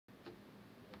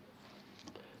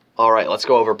Alright, let's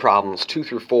go over problems 2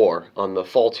 through 4 on the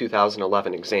Fall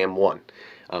 2011 Exam 1.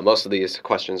 Most of these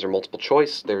questions are multiple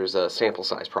choice. There's a sample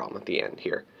size problem at the end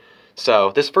here.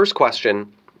 So this first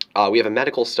question, we have a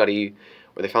medical study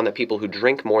where they found that people who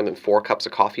drink more than 4 cups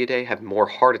of coffee a day have more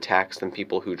heart attacks than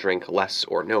people who drink less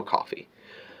or no coffee.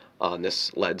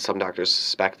 This led some doctors to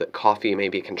suspect that coffee may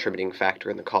be a contributing factor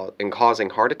in causing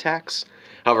heart attacks.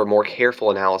 However, more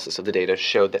careful analysis of the data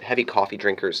showed that heavy coffee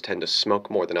drinkers tend to smoke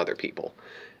more than other people.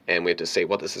 And we have to say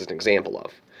what this is an example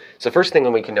of. So first thing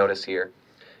that we can notice here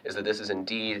is that this is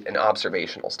indeed an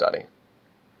observational study.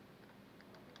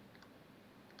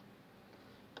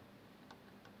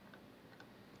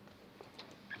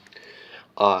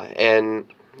 And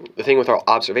the thing with our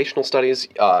observational studies,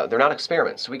 they're not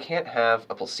experiments. So we can't have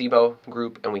a placebo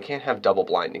group and we can't have double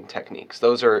blinding techniques.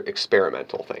 Those are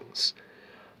experimental things.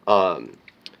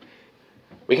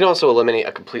 We can also eliminate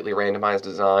a completely randomized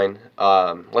design.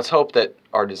 Let's hope that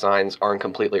our designs aren't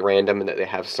completely random and that they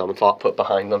have some thought put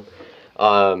behind them.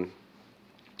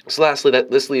 So lastly,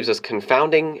 this leaves us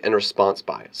confounding and response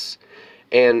bias.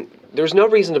 And there's no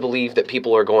reason to believe that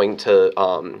people are going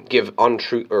to give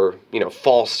untrue or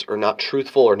false or not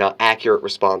truthful or not accurate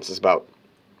responses about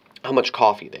how much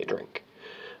coffee they drink.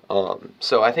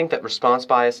 So I think that response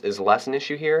bias is less an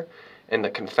issue here, and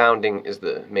that confounding is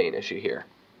the main issue here.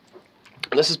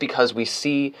 And this is because we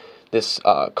see this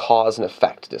cause and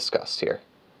effect discussed here.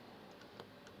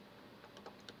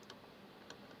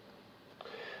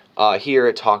 Here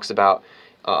it talks about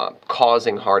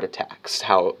causing heart attacks,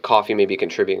 how coffee may be a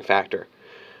contributing factor.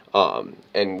 And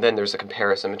then there's a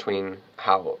comparison between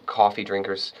how coffee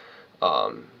drinkers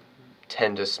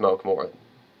tend to smoke more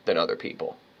than other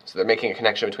people. So they're making a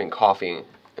connection between coffee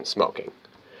and smoking.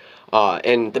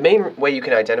 And the main way you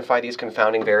can identify these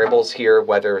confounding variables here,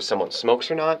 whether someone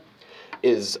smokes or not,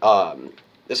 is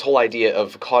this whole idea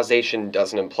of causation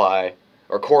doesn't imply,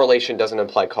 or correlation doesn't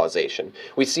imply causation.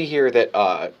 We see here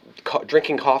that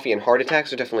drinking coffee and heart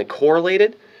attacks are definitely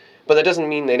correlated, but that doesn't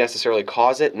mean they necessarily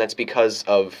cause it, and that's because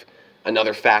of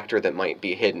another factor that might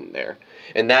be hidden there.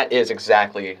 And that is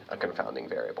exactly a confounding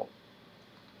variable.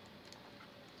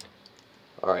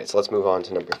 Alright, so let's move on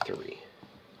to number 3.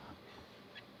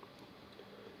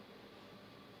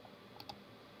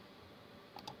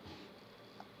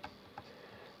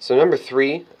 So number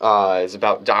 3 is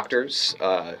about doctors,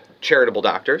 charitable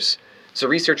doctors. So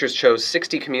researchers chose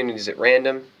 60 communities at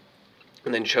random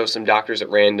and then chose some doctors at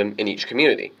random in each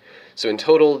community. So in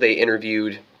total they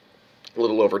interviewed a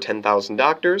little over 10,000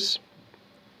 doctors.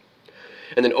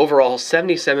 And then overall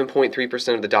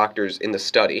 77.3% of the doctors in the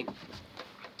study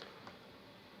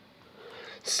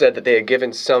said that they had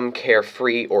given some care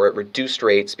free or at reduced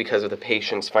rates because of the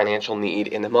patient's financial need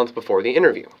in the month before the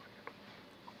interview.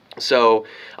 So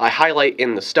I highlight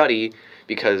in the study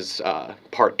because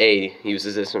Part A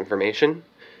uses this information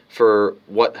for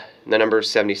what the number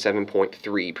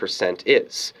 77.3%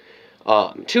 is.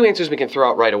 2 answers we can throw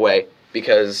out right away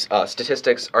because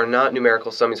statistics are not numerical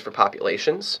summaries for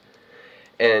populations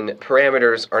and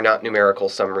parameters are not numerical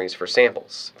summaries for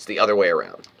samples. It's the other way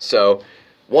around. So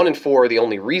 1 and 4 are the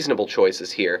only reasonable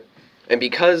choices here, and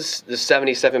because the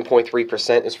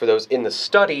 77.3% is for those in the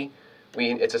study,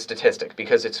 it's a statistic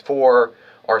because it's for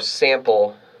our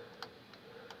sample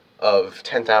of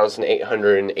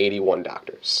 10,881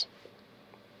 doctors.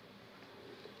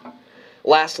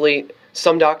 Lastly,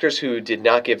 some doctors who did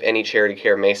not give any charity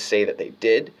care may say that they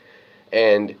did,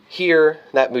 and here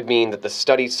that would mean that the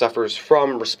study suffers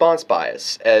from response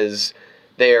bias as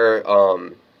they're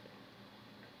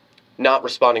not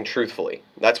responding truthfully.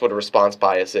 That's what a response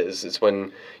bias is. It's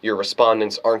when your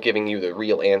respondents aren't giving you the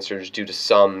real answers due to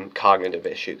some cognitive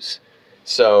issues.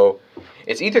 So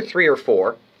it's either 3 or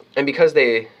 4, and because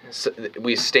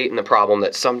we state in the problem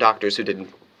that some doctors who did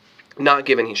not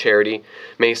give any charity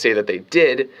may say that they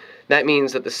did, that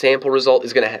means that the sample result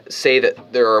is going to say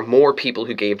that there are more people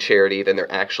who gave charity than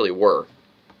there actually were.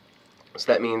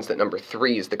 So that means that number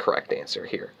 3 is the correct answer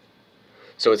here.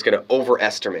 So it's going to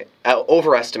overestimate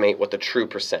what the true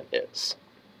percent is.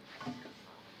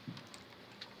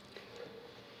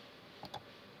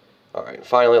 All right,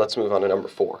 finally, let's move on to number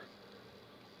 4.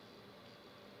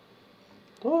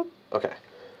 Okay.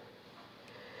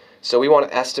 So we want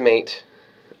to estimate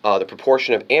the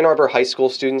proportion of Ann Arbor High School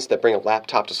students that bring a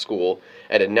laptop to school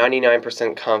at a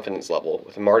 99% confidence level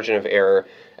with a margin of error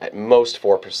at most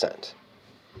 4%.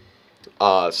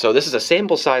 So this is a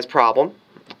sample size problem.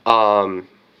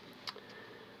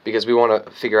 Because we want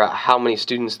to figure out how many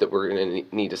students that we're going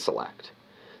to need to select.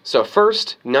 So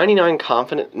first,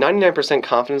 99%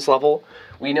 confidence level,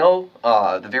 we know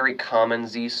the very common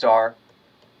Z-star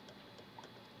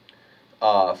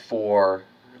for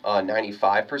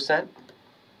 95%.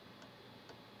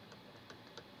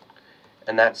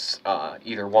 And that's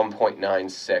either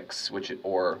 1.96,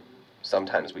 or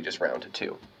sometimes we just round to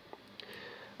 2.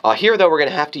 Here, though, we're going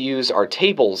to have to use our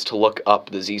tables to look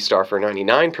up the z-star for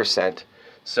 99%.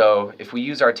 So if we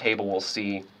use our table, we'll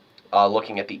see,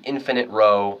 looking at the infinite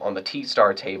row on the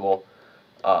t-star table,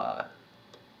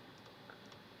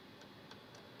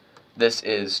 this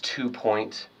is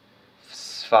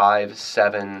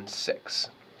 2.576.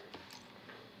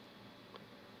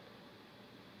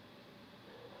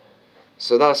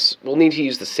 So thus, we'll need to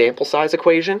use the sample size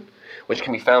equation, which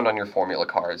can be found on your formula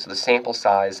card. So the sample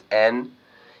size, n,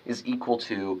 is equal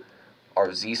to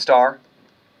our z-star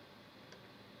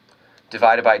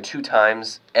divided by 2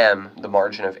 times m, the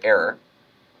margin of error,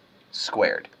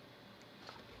 squared.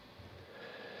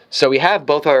 So we have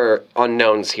both our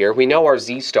unknowns here. We know our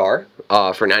z-star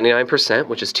for 99%,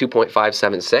 which is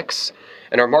 2.576,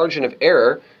 and our margin of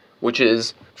error, which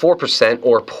is 4%,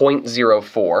 or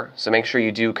 0.04. So make sure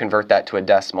you do convert that to a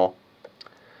decimal.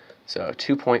 So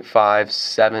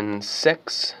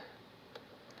 2.576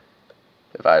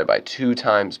 divided by 2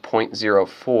 times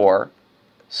 0.04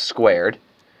 squared.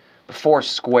 Before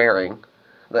squaring,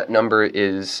 that number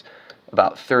is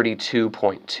about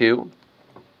 32.2.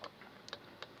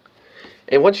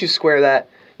 And once you square that,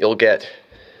 you'll get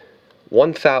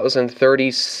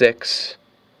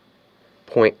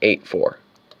 1036.84.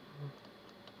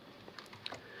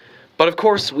 But of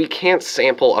course, we can't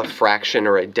sample a fraction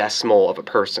or a decimal of a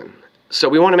person. So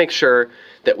we want to make sure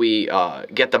that we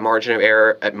get the margin of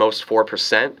error at most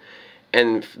 4%,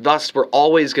 and thus we're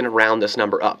always going to round this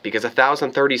number up, because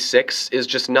 1036 is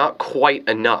just not quite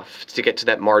enough to get to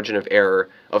that margin of error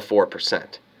of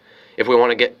 4%. If we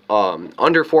want to get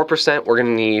under 4%, we're going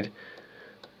to need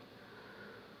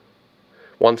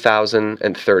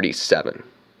 1037.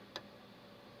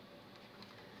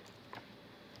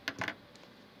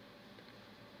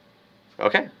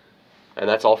 Okay, and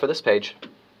that's all for this page.